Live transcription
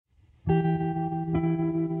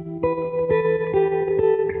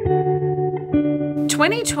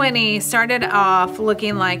2020 started off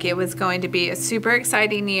looking like it was going to be a super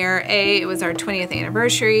exciting year. A, it was our 20th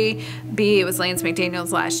anniversary. B, it was Lance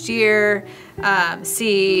McDaniel's last year.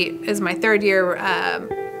 C, is my third year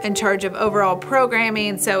in charge of overall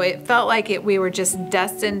programming. So it felt like we were just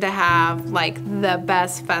destined to have like the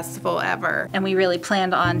best festival ever. And we really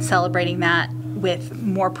planned on celebrating that with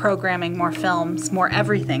more programming, more films, more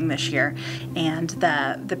everything this year. And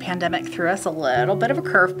the pandemic threw us a little bit of a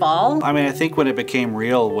curveball. I mean, I think when it became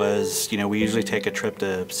real was, we usually take a trip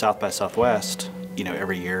to South by Southwest,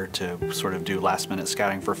 every year to sort of do last minute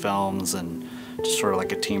scouting for films and just sort of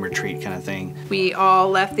like a team retreat kind of thing. We all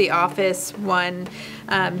left the office one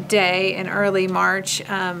day in early March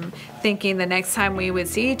thinking the next time we would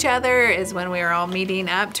see each other is when we were all meeting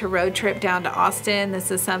up to road trip down to Austin. This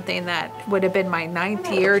is something that would have been my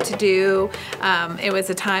 9th year to do. It was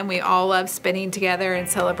a time we all loved spending together and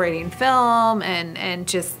celebrating film and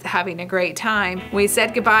just having a great time. We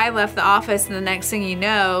said goodbye, left the office, and the next thing you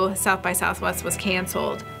know, South by Southwest was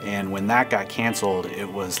canceled. And when that got canceled,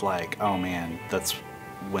 it was like, oh man, that's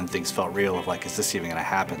when things felt real of like, is this even gonna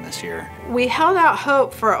happen this year? We held out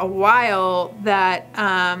hope for a while that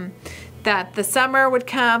that the summer would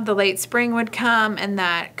come, the late spring would come, and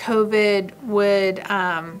that COVID would,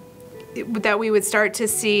 that we would start to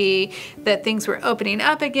see that things were opening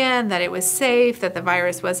up again, that it was safe, that the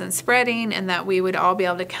virus wasn't spreading, and that we would all be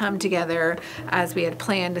able to come together as we had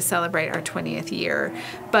planned to celebrate our 20th year.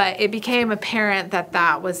 But it became apparent that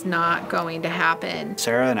that was not going to happen.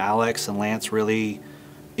 Sarah and Alex and Lance really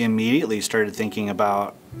immediately started thinking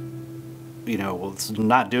about, well, it's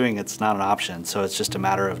not an option. So it's just a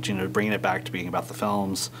matter of, bringing it back to being about the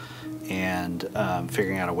films and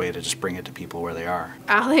figuring out a way to just bring it to people where they are.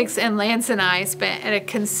 Alex and Lance and I spent a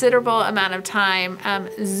considerable amount of time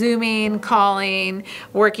Zooming, calling,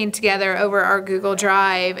 working together over our Google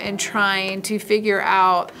Drive and trying to figure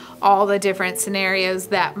out all the different scenarios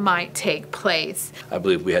that might take place. I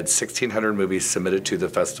believe we had 1,600 movies submitted to the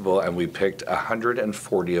festival, and we picked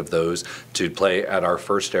 140 of those to play at our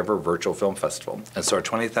first ever virtual film festival. And so our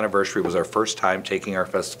 20th anniversary was our first time taking our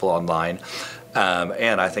festival online.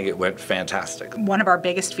 And I think it went fantastic. One of our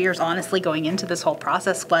biggest fears, honestly, going into this whole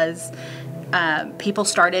process was people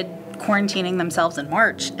started quarantining themselves in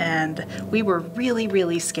March, and we were really,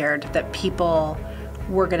 really scared that people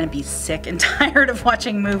were going to be sick and tired of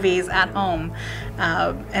watching movies at home,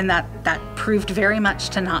 and that proved very much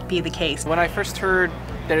to not be the case. When I first heard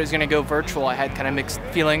that it was going to go virtual, I had kind of mixed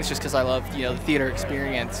feelings just because I love the theater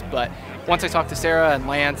experience. But once I talked to Sarah and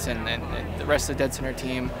Lance and the rest of the deadCenter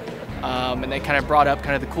team, and they kind of brought up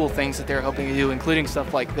kind of the cool things that they were hoping to do, including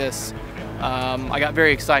stuff like this, I got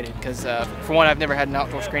very excited because, for one, I've never had an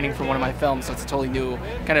outdoor screening for one of my films, so it's a totally new,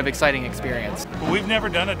 kind of exciting experience. Well, we've never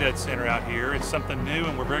done a deadCenter out here. It's something new,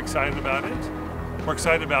 and we're very excited about it. We're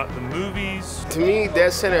excited about the movies. To me,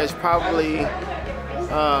 deadCenter is probably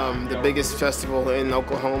the biggest festival in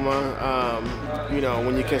Oklahoma.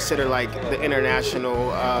 When you consider like the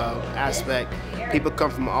international aspect, people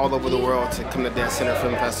come from all over the world to come to deadCenter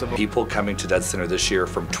Film Festival. People coming to deadCenter this year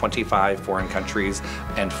from 25 foreign countries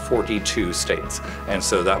and 42 states. And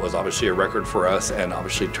so that was obviously a record for us, and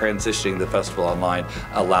obviously transitioning the festival online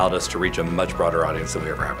allowed us to reach a much broader audience than we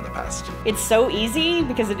ever have in the past. It's so easy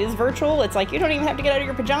because it is virtual. It's like you don't even have to get out of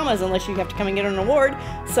your pajamas unless you have to come and get an award.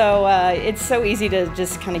 So it's so easy to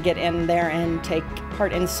just kind of get in there and take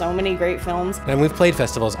part in so many great films. And we've played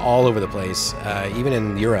festivals all over the place, even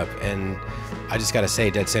in Europe, and I just got to say,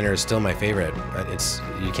 deadCenter is still my favorite.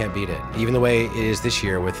 You can't beat it. Even the way it is this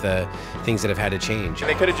year with the things that have had to change.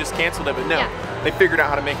 They could have just canceled it, but no. Yeah. They figured out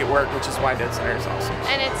how to make it work, which is why deadCenter is awesome.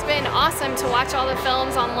 And it's been awesome to watch all the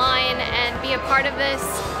films online and be a part of this.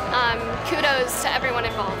 Kudos to everyone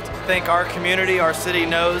involved. I think our community, our city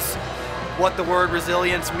knows what the word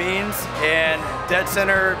resilience means, and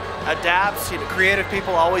deadCenter adapts. Creative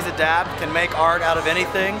people always adapt, can make art out of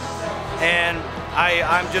anything, and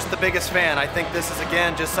I'm just the biggest fan. I think this is,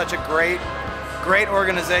 again, just such a great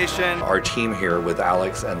organization. Our team here with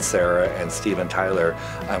Alex and Sarah and Steve and Tyler,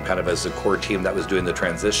 kind of as the core team that was doing the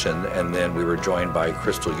transition, and then we were joined by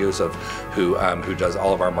Crystal Yusuf, who does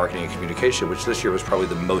all of our marketing and communication, which this year was probably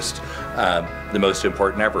the most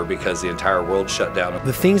important ever because the entire world shut down.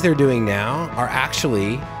 The things they're doing now are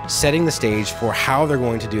actually setting the stage for how they're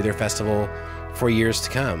going to do their festival for years to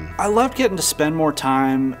come. I loved getting to spend more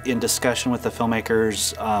time in discussion with the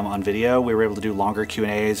filmmakers on video. We were able to do longer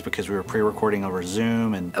Q&As because we were pre-recording over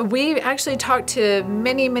Zoom. And we actually talked to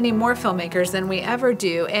many, many more filmmakers than we ever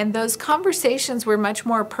do, and those conversations were much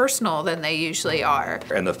more personal than they usually are.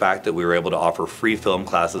 And the fact that we were able to offer free film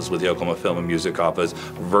classes with the Oklahoma Film and Music Office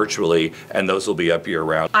virtually, and those will be up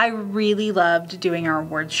year-round. I really loved doing our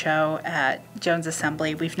award show at Jones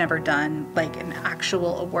Assembly. We've never done like an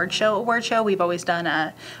actual award show. We've always done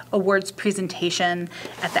a awards presentation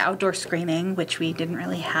at the outdoor screening, which we didn't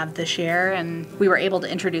really have this year. And we were able to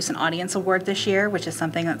introduce an audience award this year, which is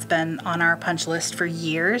something that's been on our punch list for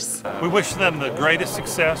years. We wish them the greatest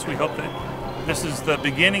success. We hope that this is the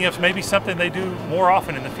beginning of maybe something they do more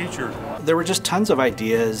often in the future. there were just tons of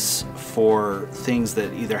ideas for things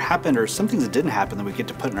that either happened or some things that didn't happen that we get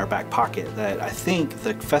to put in our back pocket. That I think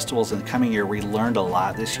the festivals in the coming year, we learned a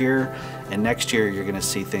lot this year, and next year you're going to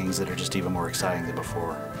see things that are just even more exciting than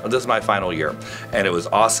before. This is my final year, and it was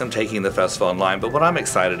awesome taking the festival online, but what I'm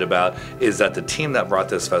excited about is that the team that brought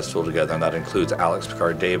this festival together, and that includes Alex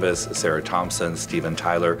Picard-Davis, Sarah Thompson, Stephen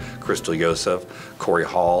Tyler, Crystal Yosef, Corey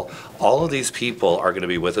Hall, all of these people are going to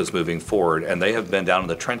be with us moving forward, and they have been down in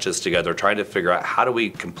the trenches together trying to figure out how do we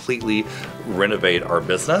completely renovate our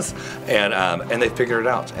business, and they figured it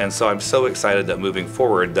out. And so I'm so excited that moving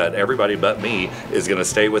forward that everybody but me is going to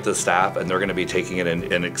stay with the staff, and they're going to be taking it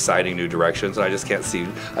in exciting new directions, and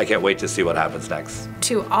I can't wait to see what happens next.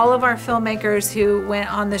 To all of our filmmakers who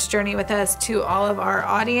went on this journey with us, to all of our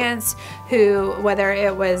audience who, whether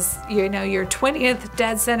it was your 20th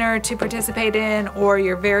deadCenter to participate in or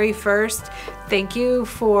your very first, thank you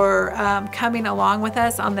for coming along with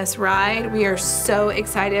us on this ride. We are so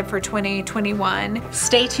excited for 2021.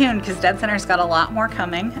 Stay tuned because deadCenter's got a lot more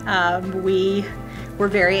coming. We're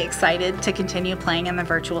very excited to continue playing in the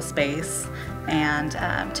virtual space and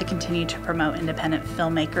to continue to promote independent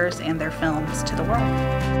filmmakers and their films to the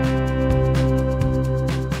world.